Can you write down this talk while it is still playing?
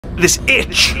this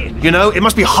itch, you know? It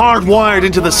must be hardwired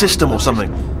into the system or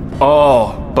something.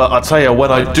 Oh, but I tell you,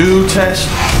 when I do test,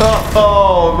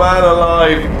 oh man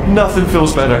alive, nothing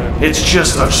feels better. It's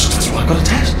just, that's why I've got to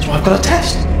test. That's why I've got to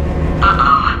test.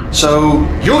 Uh-oh. So,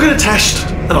 you're going to test,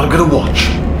 and I'm going to watch.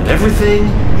 And everything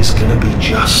is going to be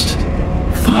just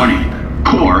fine. Warning.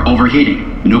 Core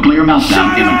overheating. Nuclear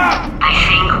meltdown imminent. I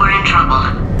think we're in trouble.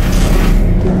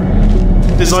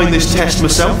 Designed this test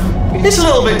myself. It's a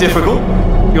little bit difficult.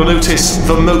 You'll notice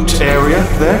the moat area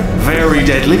there. Very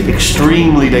deadly,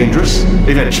 extremely dangerous.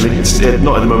 Eventually, it's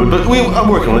not at the moment, but I'm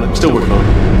working on it. Still working on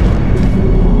it.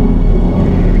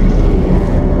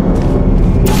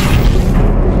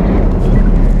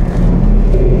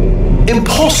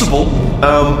 Impossible,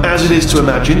 as it is to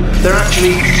imagine, there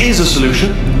actually is a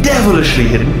solution, devilishly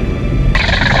hidden.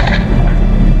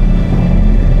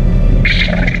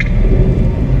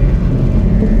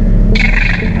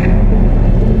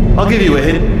 I'll give you a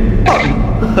hint. Button.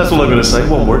 That's all I'm going to say.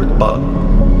 One word. Button.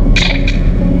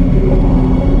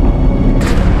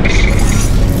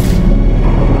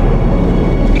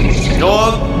 Go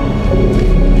on.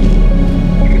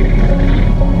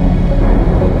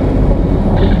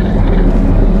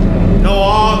 Go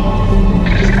on.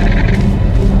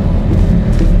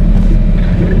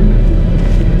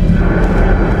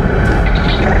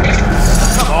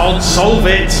 Come on, solve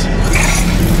it.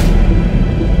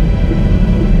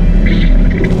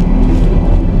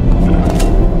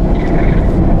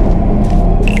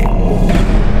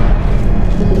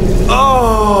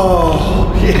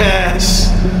 Oh,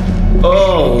 yes.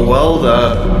 Oh, well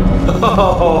done.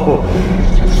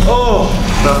 Oh,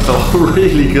 that felt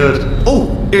really good. Oh,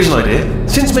 here's an idea.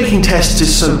 Since making tests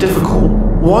is so difficult,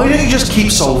 why don't you just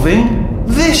keep solving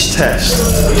this test?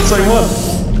 Same one.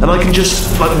 And I can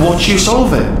just, like, watch you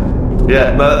solve it.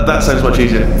 Yeah, that sounds much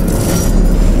easier.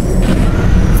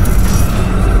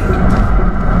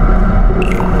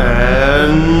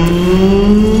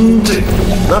 And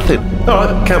nothing.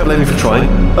 Alright, can't blame you for trying.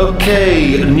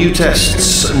 Okay, new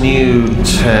tests.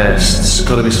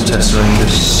 Gotta be some tests around here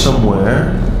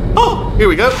somewhere. Oh, here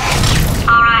we go.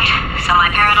 Alright, so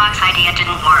my paradox idea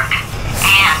didn't work.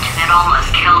 And it almost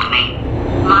killed me.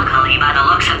 Luckily, by the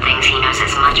looks of things, he knows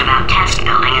as much about test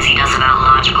building as he does about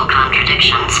logical concepts.